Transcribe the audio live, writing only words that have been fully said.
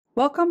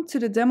Welcome to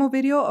the demo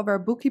video of our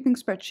bookkeeping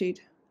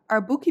spreadsheet.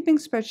 Our bookkeeping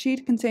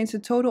spreadsheet contains a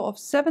total of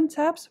 7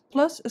 tabs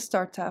plus a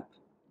Start tab.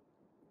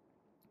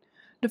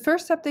 The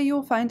first tab that you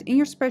will find in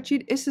your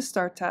spreadsheet is the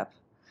Start tab.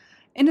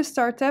 In the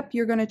Start tab,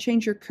 you're going to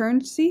change your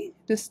currency,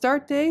 the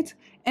start date,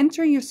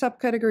 enter your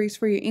subcategories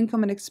for your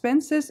income and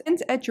expenses,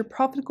 and add your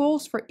profit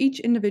goals for each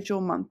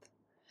individual month.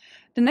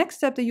 The next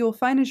tab that you will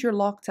find is your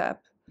Log tab.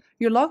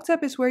 Your Log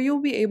tab is where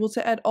you'll be able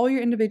to add all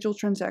your individual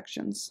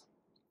transactions.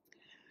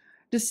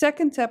 The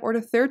second tab, or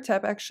the third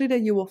tab actually,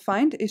 that you will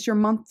find is your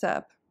Month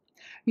tab.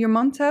 Your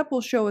Month tab will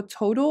show a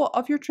total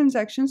of your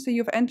transactions that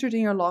you've entered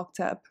in your Log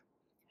tab.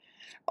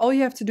 All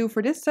you have to do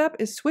for this tab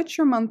is switch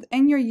your month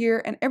and your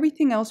year, and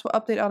everything else will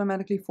update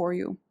automatically for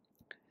you.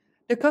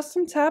 The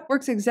Custom tab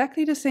works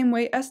exactly the same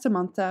way as the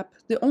Month tab.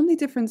 The only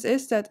difference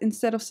is that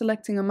instead of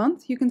selecting a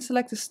month, you can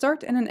select a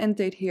start and an end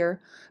date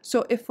here.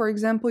 So if, for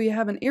example, you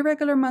have an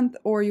irregular month,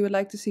 or you would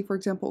like to see, for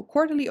example, a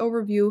quarterly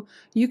overview,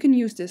 you can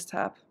use this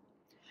tab.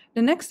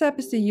 The next tab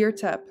is the Year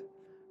tab.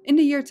 In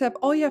the Year tab,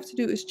 all you have to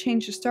do is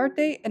change the start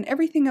date, and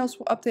everything else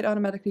will update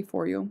automatically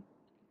for you.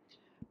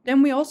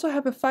 Then we also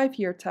have a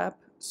 5-year tab,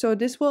 so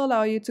this will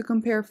allow you to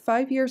compare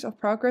 5 years of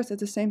progress at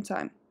the same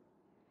time.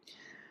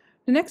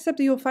 The next tab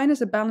that you'll find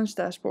is a Balance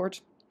dashboard.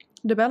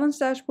 The Balance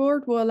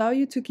dashboard will allow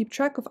you to keep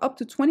track of up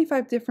to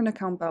 25 different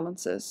account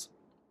balances.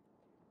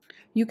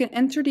 You can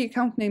enter the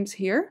account names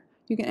here,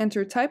 you can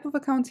enter a type of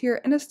account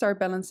here, and a start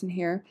balance in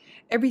here.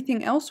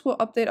 Everything else will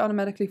update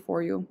automatically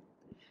for you.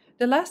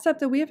 The last tab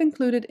that we have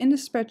included in the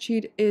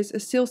spreadsheet is a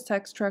sales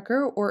tax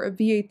tracker, or a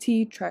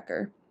VAT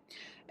tracker.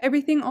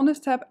 Everything on this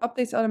tab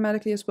updates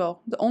automatically as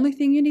well. The only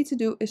thing you need to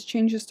do is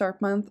change the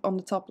start month on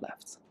the top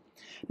left.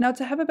 Now,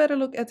 to have a better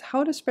look at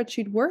how the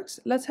spreadsheet works,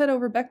 let's head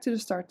over back to the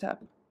Start tab.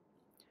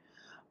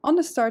 On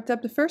the Start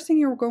tab, the first thing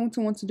you're going to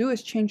want to do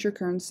is change your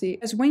currency,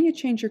 as when you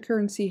change your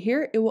currency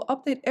here, it will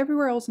update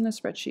everywhere else in the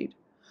spreadsheet.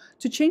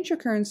 To change your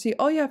currency,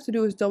 all you have to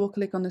do is double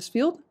click on this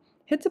field,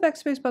 hit the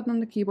backspace button on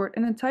the keyboard,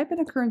 and then type in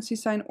a currency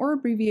sign or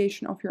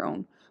abbreviation of your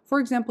own, for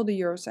example the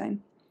euro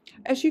sign.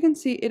 As you can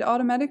see, it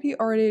automatically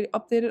already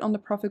updated on the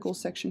profit goals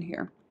section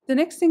here. The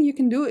next thing you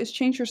can do is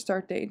change your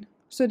start date.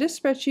 So this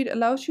spreadsheet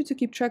allows you to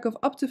keep track of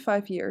up to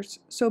 5 years.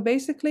 So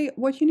basically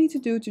what you need to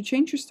do to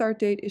change your start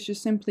date is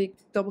just simply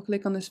double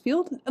click on this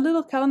field. A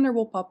little calendar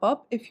will pop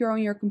up if you're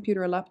on your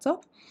computer or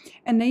laptop,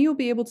 and then you'll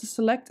be able to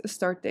select a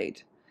start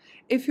date.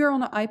 If you're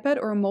on an iPad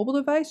or a mobile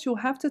device, you'll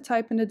have to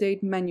type in the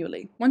date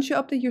manually. Once you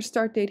update your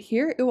start date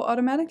here, it will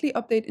automatically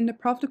update in the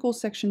profit goals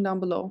section down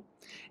below.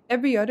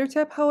 Every other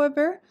tab,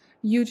 however,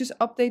 you just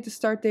update the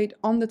start date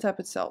on the tab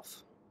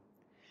itself.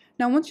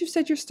 Now, once you've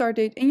set your start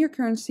date and your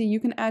currency, you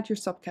can add your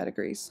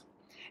subcategories.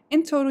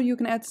 In total, you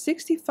can add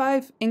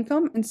 65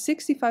 income and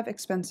 65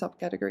 expense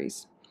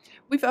subcategories.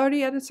 We've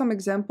already added some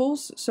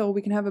examples, so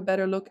we can have a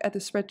better look at the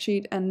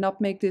spreadsheet and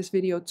not make this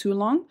video too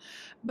long,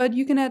 but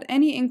you can add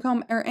any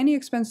income or any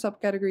expense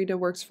subcategory that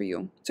works for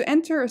you. To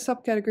enter a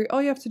subcategory,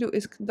 all you have to do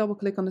is double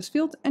click on this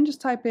field and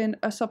just type in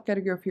a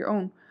subcategory of your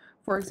own.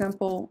 For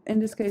example, in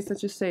this case,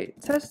 let's just say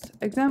test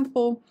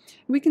example.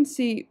 We can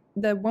see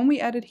that when we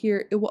add it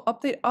here, it will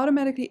update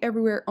automatically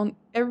everywhere on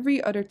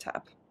every other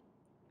tab.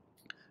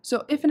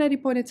 So if at any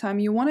point in time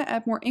you want to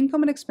add more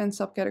income and expense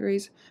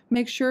subcategories,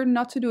 make sure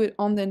not to do it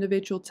on the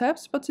individual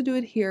tabs, but to do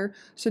it here.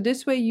 So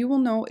this way you will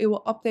know it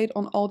will update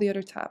on all the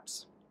other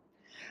tabs.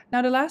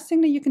 Now, the last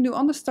thing that you can do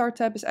on the Start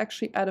tab is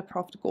actually add a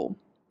profit goal.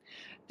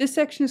 This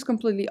section is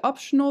completely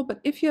optional, but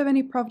if you have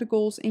any profit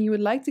goals and you would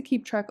like to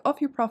keep track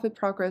of your profit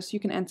progress, you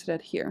can enter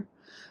that here.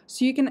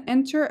 So you can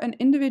enter an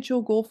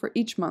individual goal for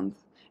each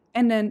month,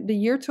 and then the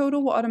year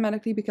total will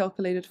automatically be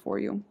calculated for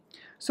you.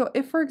 So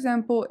if, for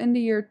example, in the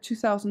year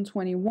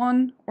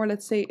 2021, or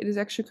let's say it is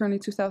actually currently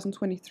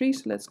 2023,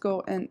 so let's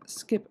go and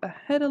skip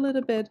ahead a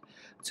little bit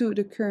to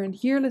the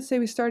current year. Let's say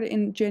we started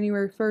in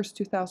January 1st,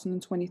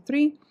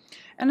 2023,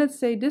 and let's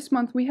say this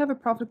month we have a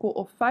profit goal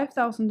of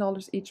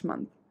 $5,000 each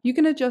month. You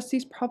can adjust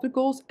these profit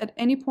goals at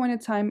any point in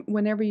time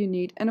whenever you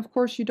need, and of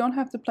course you don't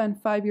have to plan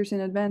 5 years in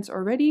advance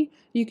already.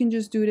 You can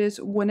just do this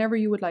whenever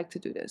you would like to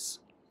do this.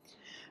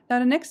 Now,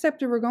 the next step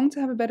that we're going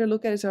to have a better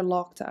look at is our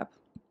Log tab.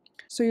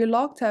 So your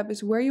Log tab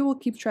is where you will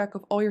keep track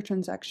of all your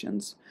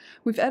transactions.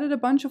 We've added a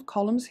bunch of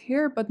columns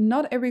here, but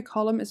not every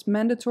column is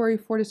mandatory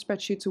for the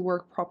spreadsheet to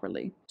work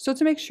properly. So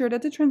to make sure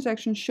that the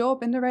transactions show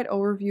up in the right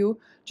overview,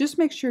 just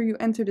make sure you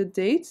enter the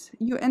date,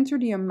 you enter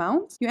the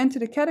amount, you enter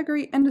the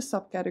category and the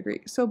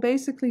subcategory. So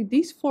basically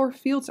these 4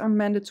 fields are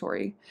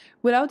mandatory.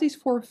 Without these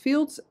 4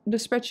 fields, the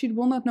spreadsheet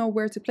will not know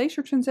where to place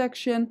your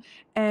transaction,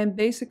 and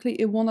basically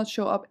it will not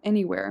show up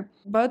anywhere.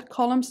 But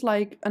columns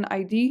like an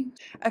ID,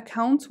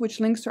 account, which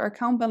links to our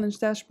account balance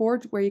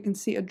dashboard, where you can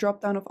see a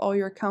drop down of all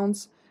your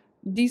accounts,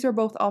 these are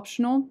both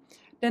optional.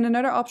 Then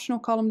another optional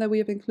column that we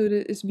have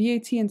included is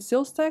VAT and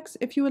sales tax,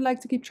 if you would like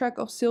to keep track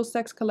of sales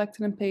tax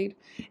collected and paid.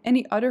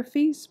 Any other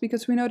fees,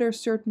 because we know there are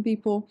certain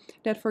people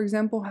that, for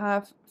example,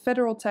 have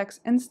federal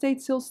tax and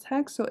state sales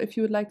tax. So if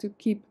you would like to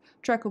keep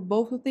track of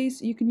both of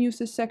these, you can use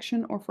this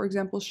section, or for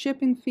example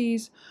shipping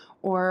fees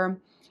or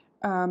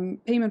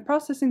payment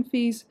processing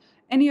fees.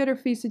 Any other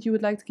fees that you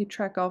would like to keep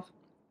track of,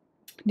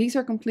 these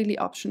are completely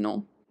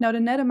optional. Now the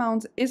net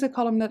amount is a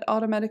column that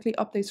automatically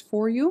updates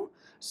for you.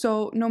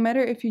 So no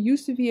matter if you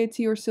use the VAT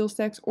or sales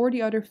tax or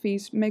the other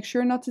fees, make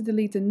sure not to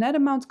delete the net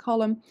amount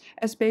column,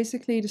 as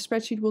basically the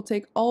spreadsheet will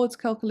take all its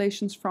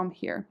calculations from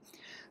here.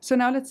 So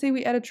now let's say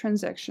we add a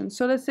transaction.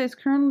 So let's say it's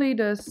currently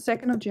the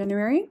 2nd of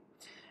January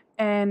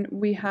and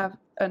we have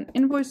an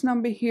invoice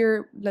number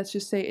here. Let's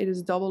just say it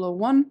is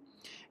 001.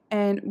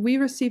 And we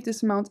received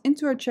this amount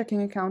into our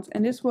checking account,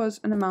 and this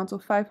was an amount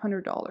of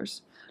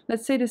 $500.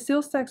 Let's say the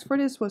sales tax for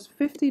this was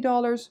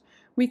 $50.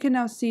 We can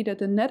now see that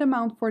the net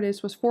amount for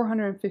this was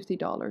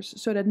 $450.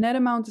 So that net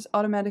amount is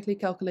automatically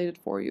calculated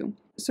for you.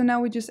 So now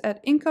we just add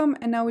income,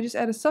 and now we just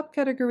add a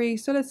subcategory.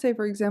 So let's say,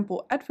 for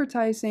example,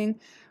 advertising.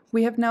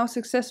 We have now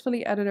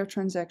successfully added our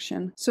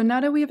transaction. So now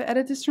that we have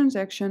added this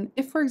transaction,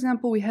 if for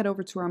example we head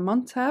over to our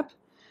month tab,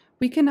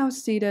 we can now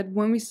see that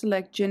when we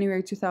select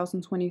January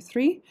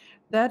 2023,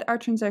 that our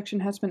transaction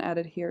has been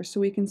added here.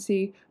 So we can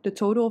see the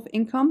total of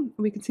income,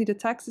 we can see the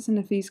taxes and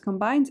the fees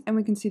combined, and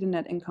we can see the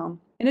net income.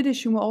 In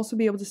addition, we'll also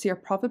be able to see our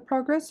profit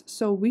progress.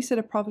 So we set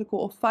a profit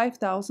goal of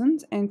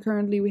 $5,000, and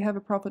currently we have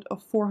a profit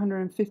of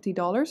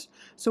 $450.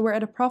 So we're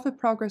at a profit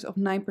progress of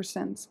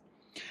 9%.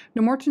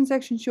 The more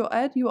transactions you'll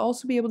add, you'll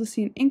also be able to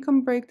see an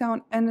income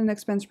breakdown and an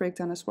expense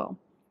breakdown as well.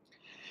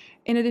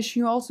 In addition,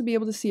 you'll also be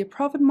able to see a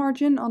profit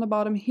margin on the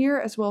bottom here,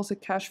 as well as a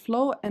cash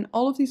flow, and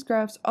all of these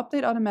graphs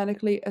update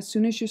automatically as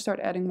soon as you start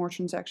adding more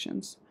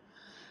transactions.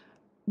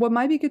 What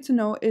might be good to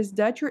know is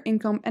that your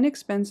income and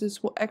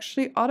expenses will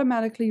actually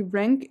automatically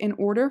rank in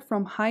order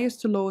from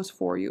highest to lowest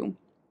for you.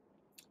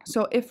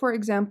 So if, for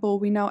example,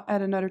 we now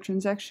add another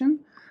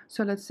transaction,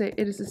 so let's say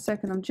it is the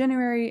 2nd of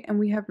January and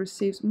we have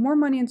received more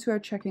money into our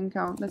checking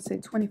account, let's say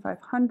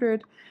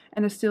 $2,500,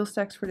 and the sales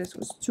tax for this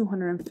was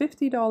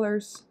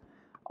 $250.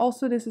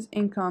 Also, this is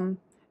income,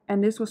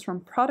 and this was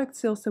from product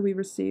sales that we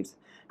received.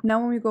 Now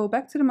when we go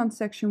back to the month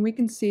section, we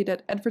can see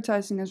that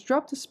advertising has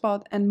dropped a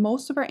spot and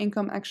most of our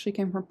income actually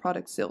came from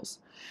product sales.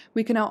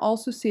 We can now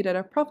also see that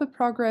our profit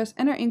progress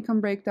and our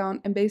income breakdown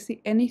and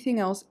basically anything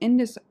else in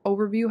this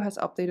overview has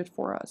updated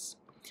for us.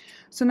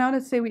 So now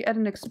let's say we add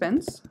an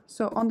expense.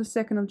 So on the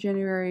 2nd of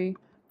January,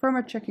 from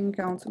our checking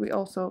account, we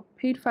also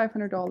paid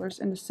 $500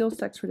 and the sales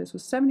tax for this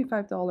was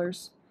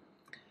 $75.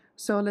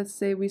 So let's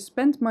say we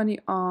spent money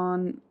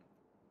on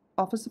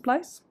office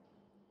supplies.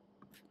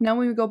 Now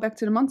when we go back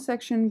to the month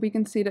section, we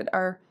can see that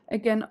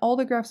again, all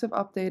the graphs have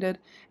updated,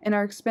 and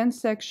our expense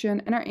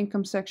section and our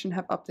income section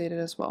have updated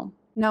as well.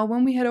 Now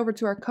when we head over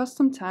to our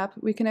custom tab,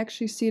 we can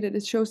actually see that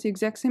it shows the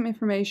exact same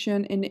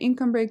information in the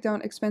income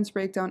breakdown, expense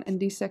breakdown, and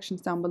these sections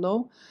down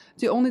below.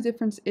 The only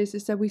difference is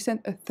that we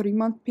sent a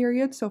 3-month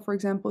period. So for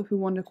example, if we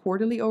want a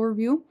quarterly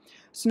overview,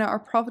 so now our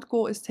profit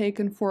goal is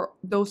taken for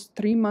those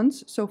 3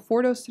 months. So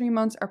for those 3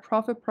 months, our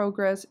profit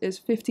progress is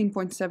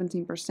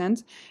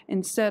 15.17%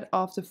 instead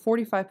of the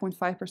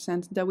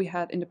 45.5% that we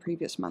had in the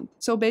previous month.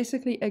 So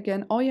basically,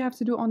 again, all you have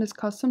to do on this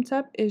custom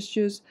tab is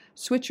just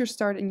switch your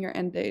start and your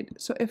end date.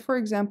 So if, for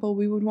example,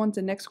 we would want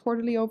the next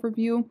quarterly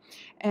overview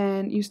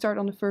and you start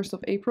on the 1st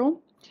of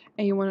April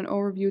and you want an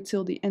overview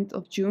till the end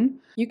of June,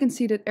 you can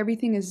see that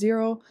everything is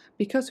 0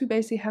 because we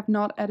basically have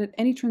not added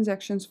any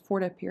transactions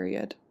for that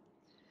period.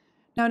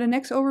 Now the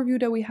next overview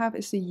that we have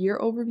is the year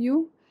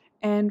overview,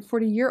 and for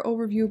the year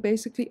overview,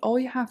 basically all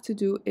you have to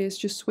do is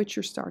just switch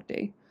your start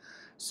day.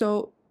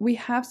 So we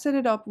have set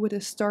it up with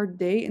a start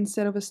day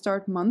instead of a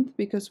start month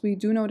because we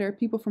do know there are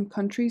people from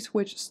countries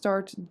which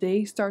start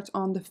day starts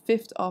on the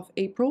 5th of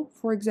April,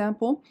 for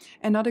example,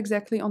 and not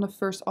exactly on the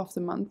 1st of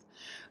the month.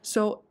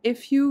 So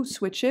if you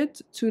switch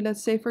it to,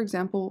 let's say, for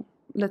example,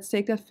 let's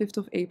take that 5th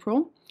of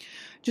April.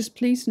 Just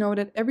please know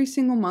that every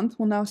single month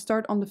will now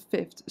start on the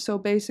 5th. So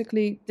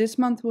basically this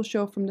month will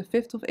show from the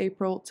 5th of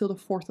April till the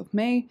 4th of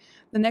May.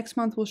 The next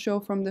month will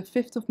show from the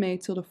 5th of May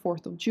till the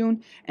 4th of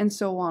June, and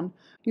so on.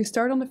 You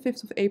start on the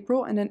 5th of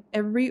April and then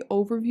every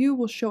overview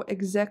will show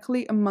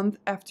exactly a month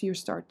after your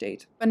start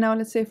date. But now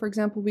let's say, for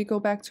example, we go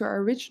back to our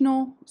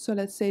original. So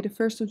let's say the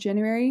 1st of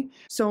January.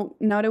 So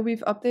now that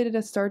we've updated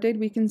that start date,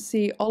 we can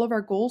see all of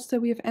our goals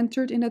that we have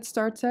entered in that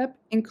start tab,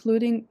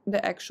 including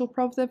the actual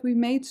profit that we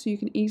made. So you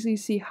can easily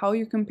see how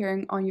you're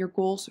comparing on your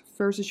goals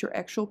versus your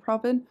actual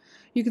profit.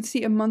 You can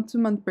see a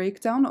month-to-month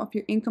breakdown of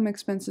your income,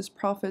 expenses,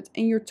 profit,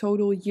 and your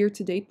total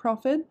year-to-date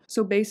profit.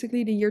 So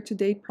basically the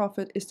year-to-date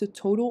profit is the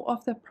total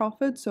of that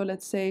profit. So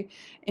let's say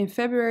in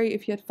February,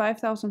 if you had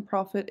 5,000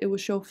 profit, it will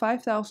show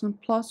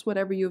 5,000 plus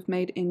whatever you've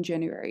made in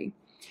January.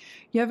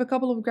 You have a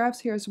couple of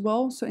graphs here as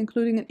well, so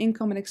including an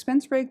income and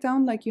expense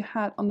breakdown like you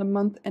had on the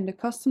month and the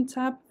custom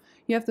tab.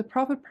 You have the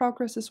profit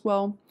progress as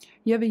well.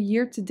 You have a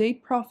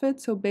year-to-date profit,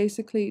 so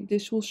basically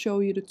this will show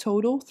you the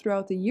total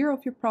throughout the year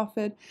of your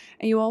profit,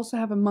 and you also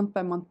have a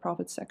month-by-month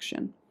profit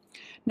section.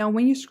 Now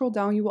when you scroll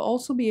down, you will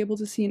also be able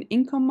to see an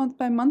income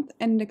month-by-month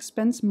and an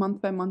expense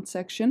month-by-month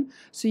section,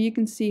 so you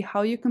can see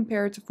how you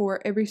compare it for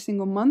every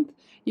single month.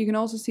 You can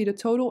also see the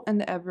total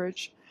and the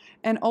average.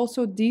 And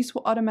also these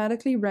will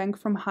automatically rank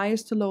from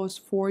highest to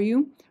lowest for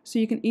you. So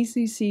you can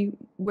easily see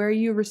where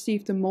you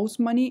received the most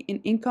money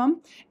in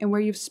income and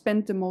where you've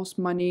spent the most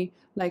money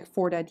like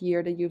for that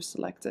year that you've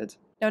selected.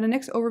 Now the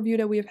next overview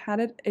that we have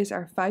had is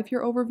our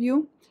 5-year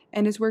overview.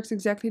 And this works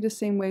exactly the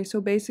same way.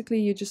 So basically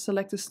you just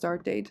select a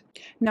start date.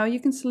 Now you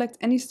can select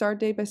any start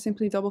date by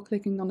simply double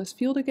clicking on this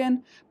field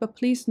again, but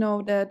please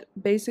know that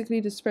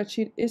basically the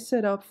spreadsheet is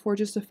set up for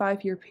just a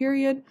 5-year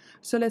period.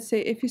 So let's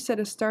say if you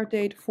set a start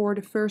date for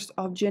the 1st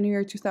of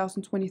January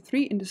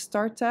 2023 in the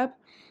start tab,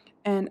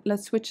 and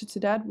let's switch it to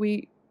that,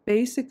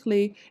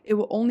 basically it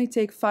will only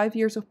take 5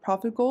 years of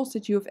profit goals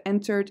that you have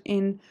entered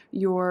in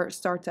your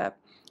start tab.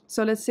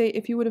 So let's say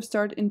if you would have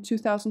started in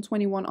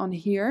 2021 on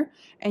here,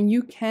 and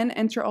you can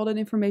enter all that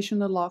information in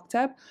the log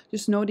tab,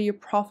 just know that your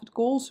profit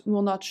goals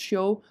will not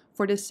show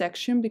for this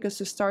section because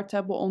the start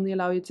tab will only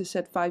allow you to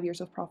set 5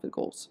 years of profit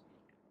goals.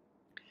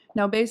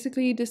 Now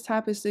basically this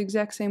tab is the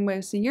exact same way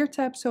as the year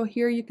tab. So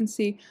here you can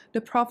see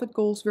the profit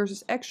goals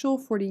versus actual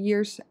for the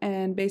years,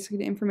 and basically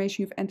the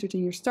information you've entered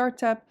in your start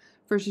tab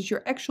versus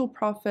your actual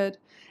profit.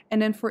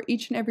 And then for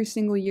each and every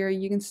single year,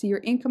 you can see your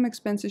income,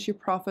 expenses, your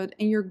profit,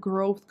 and your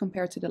growth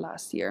compared to the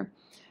last year.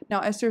 Now,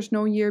 as there's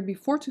no year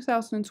before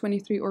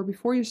 2023 or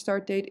before your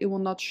start date, it will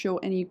not show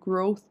any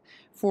growth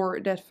for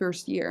that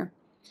first year.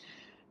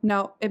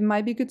 Now, it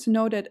might be good to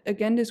know that,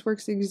 again, this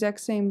works the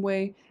exact same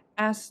way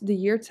as the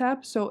year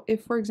tab. So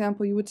if, for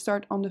example, you would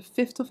start on the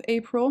 5th of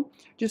April,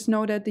 just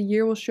know that the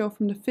year will show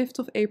from the 5th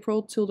of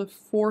April till the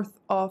 4th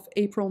of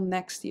April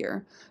next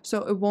year. So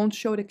it won't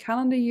show the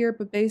calendar year,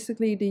 but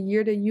basically the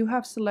year that you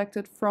have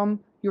selected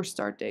from your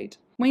start date.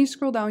 When you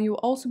scroll down, you will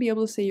also be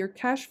able to see your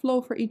cash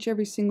flow for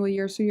every single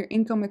year, so your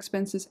income,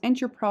 expenses,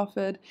 and your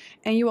profit.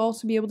 And you will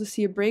also be able to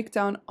see a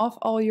breakdown of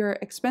all your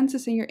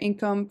expenses and your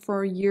income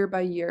for year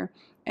by year.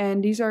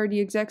 And these are the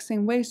exact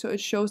same way, so it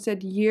shows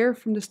that year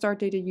from the start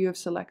date that you have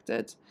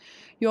selected.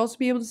 You'll also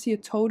be able to see a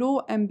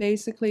total, and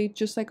basically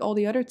just like all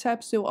the other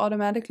tabs, they'll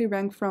automatically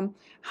rank from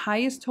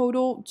highest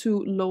total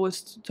to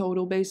lowest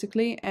total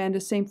basically, and the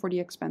same for the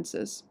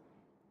expenses.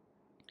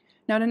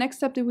 Now the next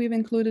step that we've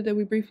included that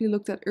we briefly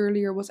looked at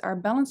earlier was our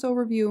balance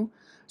overview.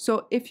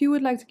 So if you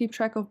would like to keep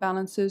track of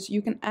balances,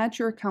 you can add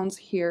your accounts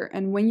here,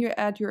 and when you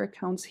add your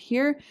accounts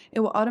here,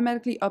 it will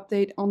automatically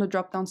update on the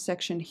drop-down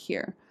section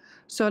here.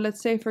 So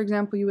let's say, for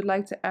example, you would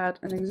like to add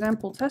an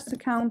example test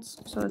account.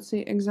 So let's say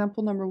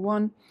example number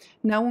 1.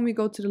 Now when we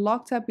go to the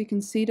log tab, we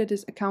can see that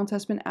this account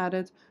has been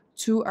added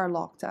to our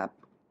log tab.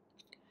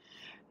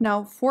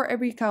 Now for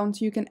every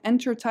account, you can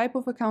enter type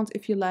of account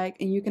if you like,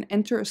 and you can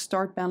enter a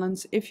start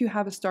balance if you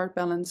have a start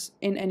balance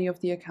in any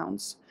of the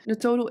accounts. The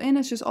total in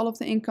is just all of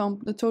the income,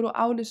 the total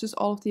out is just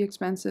all of the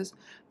expenses.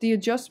 The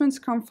adjustments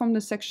come from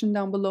the section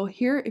down below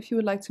here if you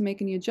would like to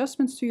make any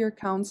adjustments to your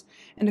accounts,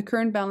 and the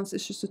current balance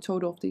is just the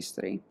total of these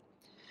 3.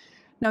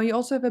 Now you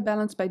also have a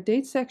balance by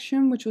date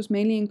section, which was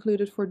mainly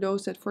included for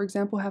those that, for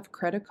example, have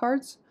credit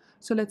cards.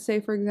 So let's say,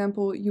 for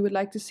example, you would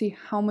like to see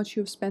how much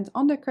you have spent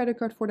on that credit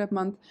card for that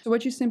month. So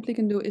what you simply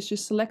can do is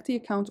just select the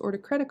account or the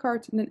credit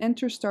card, and then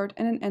enter start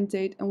and an end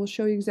date, and we'll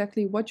show you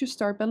exactly what your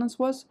start balance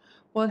was,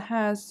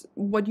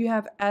 what you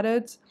have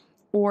added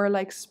or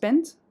like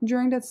spent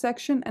during that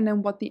section, and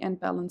then what the end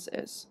balance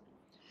is.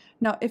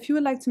 Now, if you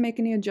would like to make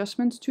any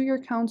adjustments to your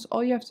accounts,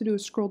 all you have to do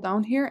is scroll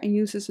down here and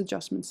use this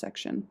adjustment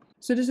section.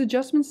 So this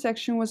adjustment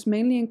section was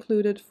mainly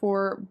included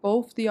for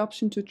both the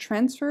option to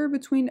transfer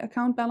between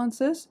account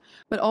balances,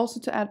 but also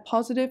to add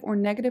positive or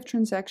negative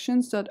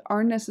transactions that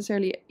aren't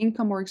necessarily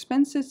income or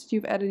expenses that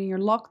you've added in your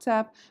log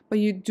tab, but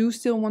you do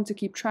still want to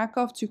keep track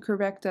of to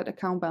correct that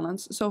account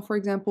balance. So for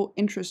example,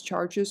 interest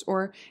charges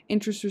or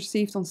interest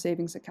received on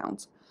savings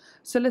accounts.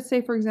 So let's say,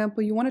 for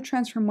example, you want to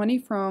transfer money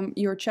from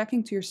your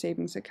checking to your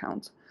savings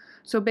account.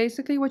 So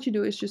basically what you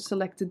do is just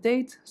select the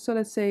date. So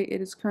let's say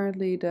it is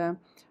currently the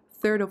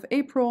 3rd of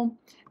April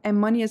and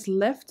money is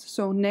left,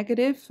 so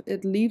negative,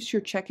 it leaves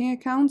your checking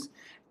account,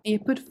 and you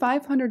put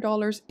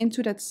 $500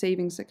 into that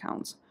savings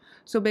account.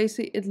 So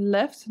basically it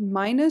left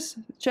minus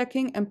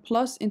checking and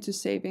plus into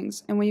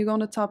savings. And when you go on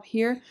the top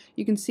here,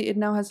 you can see it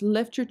now has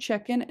left your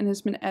check-in and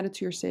has been added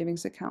to your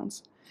savings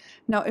accounts.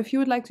 Now, if you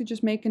would like to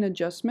just make an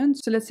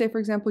adjustment, so let's say, for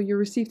example, you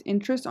received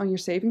interest on your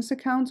savings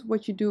account,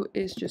 what you do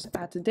is just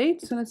add the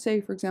date. So let's say,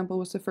 for example, it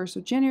was the 1st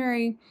of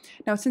January.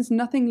 Now, since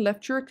nothing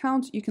left your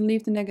account, you can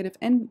leave the negative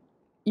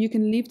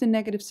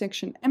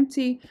section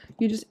empty.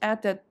 You just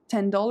add that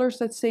 $10,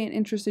 let's say, in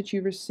interest that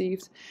you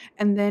received,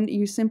 and then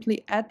you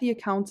simply add the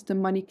account the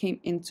money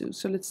came into.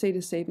 So let's say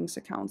the savings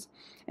account.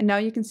 And now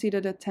you can see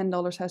that that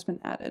 $10 has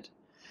been added.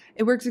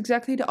 It works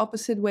exactly the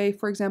opposite way.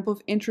 For example, if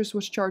interest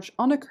was charged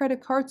on a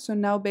credit card, so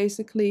now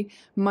basically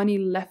money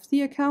left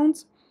the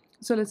account.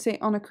 So let's say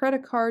on a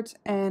credit card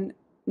and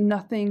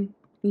nothing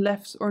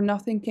left or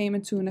nothing came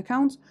into an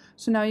account.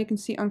 So now you can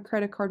see on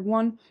credit card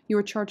 1, you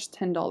were charged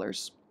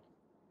 $10.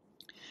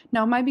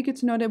 Now, it might be good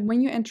to know that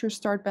when you enter a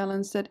start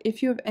balance, that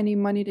if you have any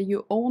money that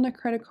you owe on a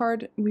credit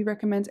card, we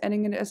recommend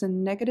adding it as a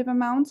negative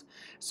amount.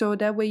 So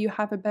that way you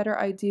have a better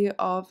idea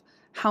of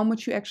how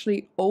much you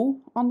actually owe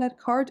on that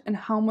card and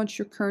how much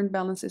your current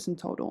balance is in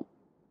total.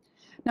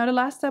 Now the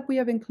last step we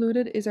have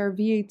included is our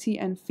VAT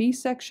and fee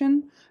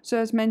section. So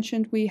as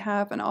mentioned, we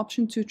have an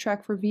option to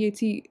track for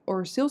VAT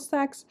or sales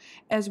tax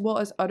as well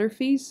as other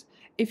fees.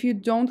 If you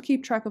don't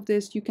keep track of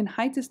this, you can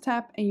hide this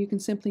tab and you can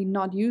simply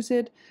not use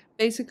it.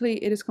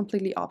 Basically, it is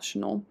completely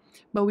optional,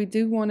 but we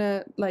do want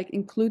to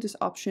include this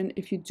option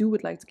if you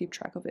would like to keep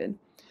track of it.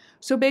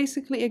 So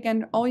basically,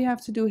 again, all you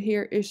have to do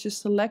here is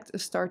just select a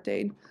start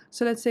date.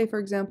 So let's say, for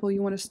example,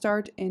 you want to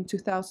start in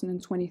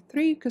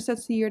 2023, because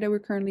that's the year that we're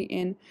currently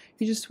in.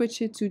 You just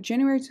switch it to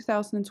January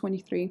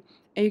 2023,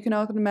 and you can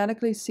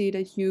automatically see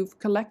that you've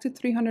collected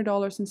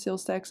 $300 in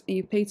sales tax and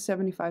you paid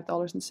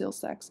 $75 in sales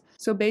tax.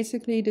 So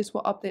basically, this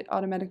will update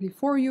automatically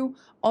for you.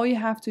 All you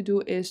have to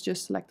do is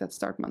just select that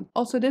start month.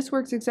 Also, this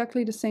works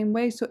exactly the same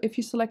way. So if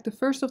you select the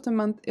first of the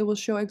month, it will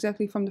show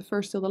exactly from the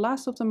first till the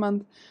last of the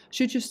month.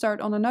 Should you start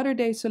on another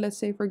day, so let's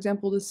say, for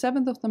example, the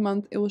 7th of the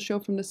month, it will show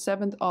from the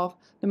 7th of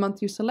the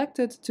month you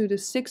selected to the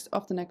 6th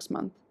of the next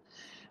month.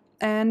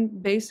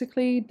 And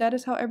basically, that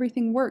is how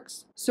everything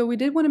works. So we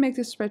did want to make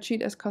this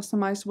spreadsheet as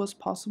customizable as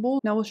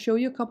possible. Now we'll show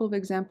you a couple of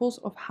examples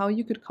of how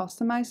you could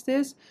customize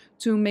this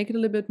to make it a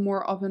little bit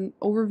more of an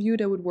overview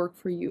that would work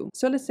for you.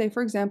 So let's say,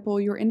 for example,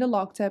 you're in the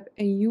log tab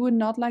and you would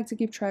not like to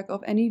keep track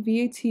of any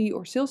VAT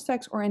or sales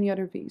tax or any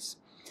other fees.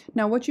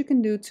 Now what you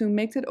can do to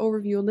make that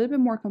overview a little bit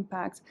more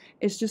compact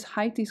is just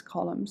hide these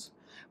columns.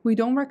 We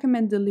don't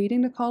recommend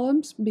deleting the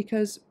columns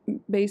because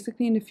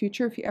basically in the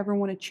future, if you ever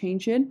want to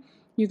change it,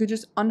 you could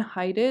just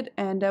unhide it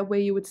and that way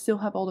you would still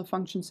have all the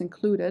functions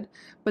included.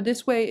 But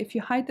this way, if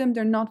you hide them,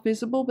 they're not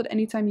visible, but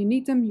anytime you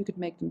need them, you could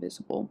make them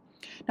visible.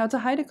 Now to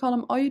hide a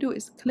column, all you do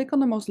is click on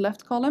the most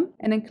left column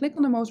and then click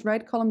on the most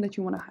right column that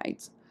you want to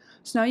hide.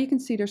 So now you can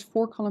see there's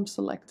 4 columns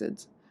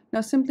selected.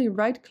 Now simply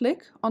right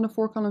click on the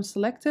 4 columns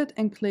selected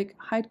and click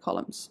hide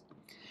columns.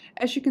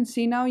 As you can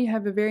see now, you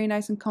have a very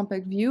nice and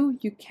compact view.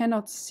 You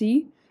cannot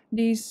see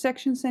these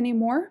sections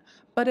anymore,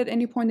 but at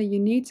any point that you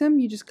need them,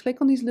 you just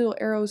click on these little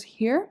arrows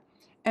here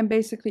and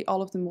basically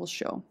all of them will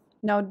show.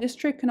 Now this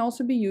trick can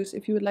also be used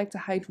if you would like to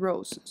hide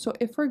rows. So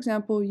if, for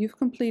example, you've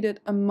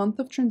completed a month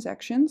of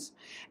transactions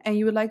and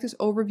you would like this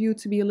overview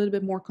to be a little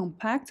bit more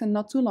compact and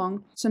not too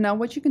long. So now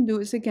what you can do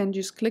is, again,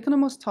 just click on the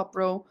most top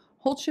row,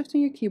 hold shift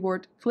on your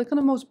keyboard, click on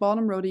the most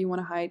bottom row that you want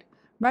to hide,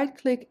 right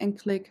click and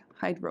click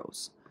hide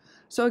rows.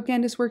 So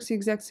again, this works the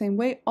exact same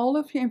way. All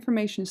of your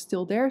information is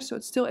still there, so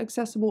it's still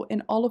accessible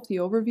in all of the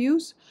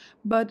overviews,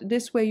 but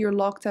this way your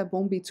log tab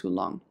won't be too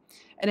long.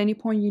 At any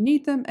point you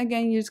need them,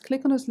 again, you just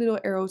click on those little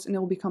arrows and it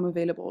will become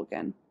available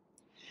again.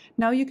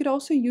 Now you could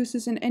also use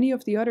this in any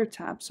of the other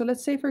tabs. So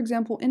let's say, for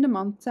example, in the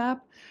month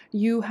tab,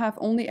 you have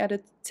only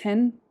added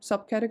 10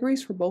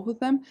 subcategories for both of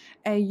them,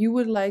 and you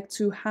would like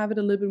to have it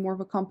a little bit more of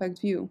a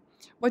compact view.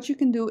 What you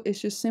can do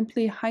is just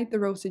simply hide the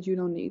rows that you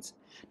don't need.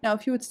 Now,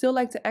 if you would still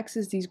like to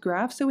access these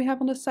graphs that we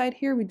have on the side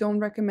here, we don't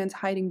recommend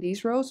hiding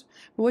these rows.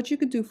 But what you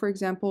could do, for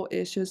example,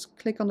 is just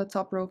click on the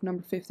top row of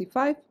number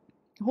 55,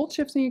 hold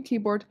shift on your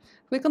keyboard,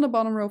 click on the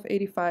bottom row of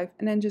 85,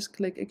 and then just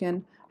click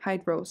again,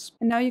 hide rows.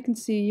 And now you can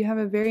see you have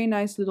a very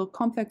nice little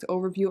compact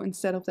overview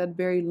instead of that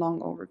very long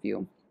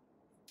overview.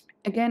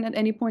 Again, at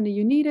any point that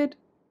you need it,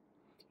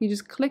 you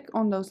just click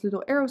on those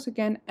little arrows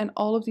again, and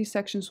all of these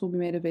sections will be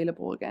made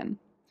available again.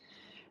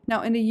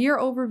 Now in the year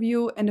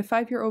overview and the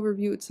 5-year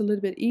overview, it's a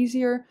little bit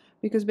easier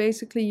because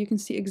basically you can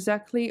see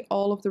exactly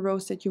all of the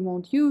rows that you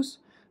won't use.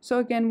 So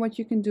again, what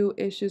you can do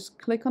is just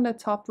click on the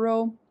top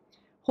row,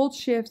 hold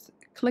shift,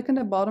 click on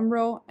the bottom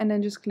row, and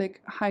then just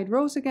click hide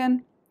rows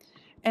again.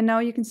 And now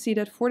you can see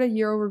that for the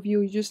year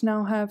overview, you just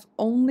now have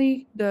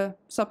only the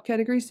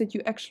subcategories that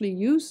you actually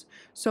use.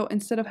 So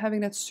instead of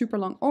having that super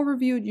long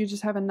overview, you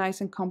just have a nice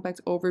and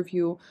compact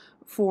overview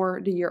for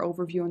the year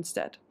overview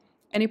instead.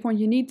 Any point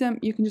you need them,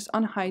 you can just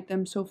unhide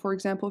them. So for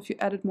example, if you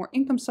added more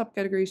income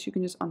subcategories, you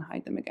can just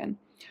unhide them again.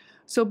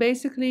 So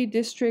basically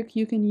this trick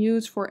you can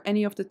use for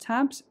any of the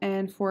tabs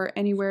and for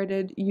anywhere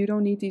that you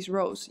don't need these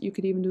rows. You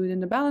could even do it in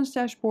the balance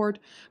dashboard,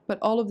 but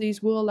all of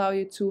these will allow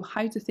you to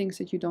hide the things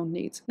that you don't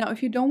need. Now,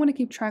 if you don't want to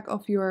keep track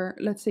of your,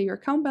 let's say, your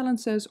account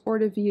balances or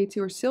the VAT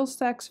or sales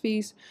tax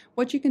fees,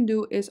 what you can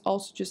do is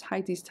also just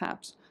hide these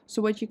tabs.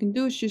 So what you can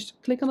do is just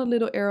click on the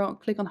little arrow and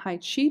click on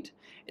hide sheet.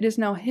 It is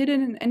now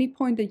hidden at any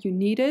point that you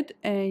need it,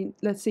 and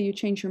let's say you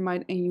change your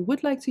mind and you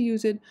would like to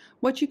use it.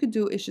 What you could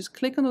do is just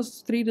click on those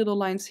 3 little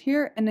lines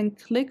here and then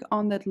click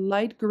on that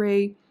light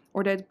gray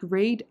or that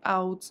grayed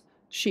out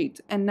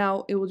sheet, and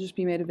now it will just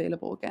be made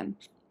available again.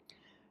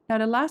 Now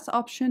the last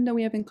option that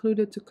we have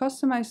included to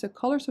customize the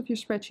colors of your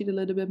spreadsheet a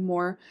little bit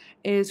more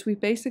is we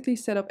basically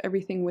set up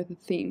everything with a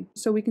theme.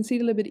 So we can see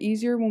it a little bit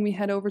easier when we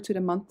head over to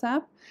the month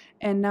tab.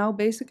 And now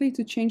basically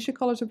to change the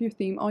colors of your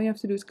theme, all you have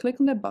to do is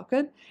click on that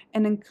bucket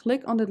and then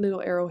click on that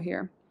little arrow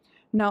here.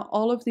 Now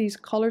all of these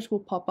colors will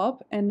pop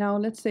up, and now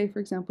let's say, for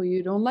example,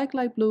 you don't like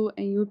light blue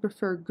and you would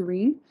prefer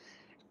green.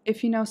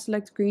 If you now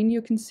select green,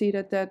 you can see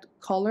that that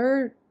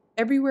color,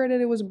 everywhere that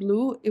it was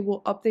blue, it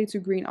will update to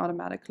green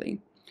automatically.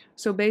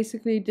 So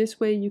basically this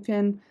way you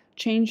can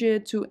change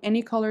it to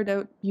any color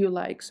that you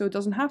like. So it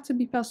doesn't have to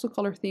be pastel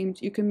color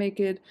themed. You can make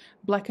it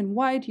black and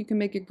white, you can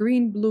make it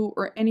green, blue,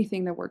 or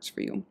anything that works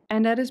for you.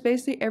 And that is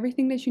basically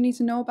everything that you need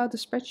to know about the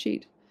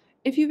spreadsheet.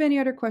 If you have any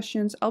other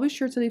questions, I'll be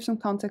sure to leave some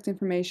contact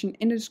information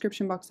in the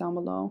description box down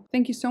below.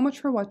 Thank you so much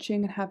for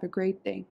watching and have a great day.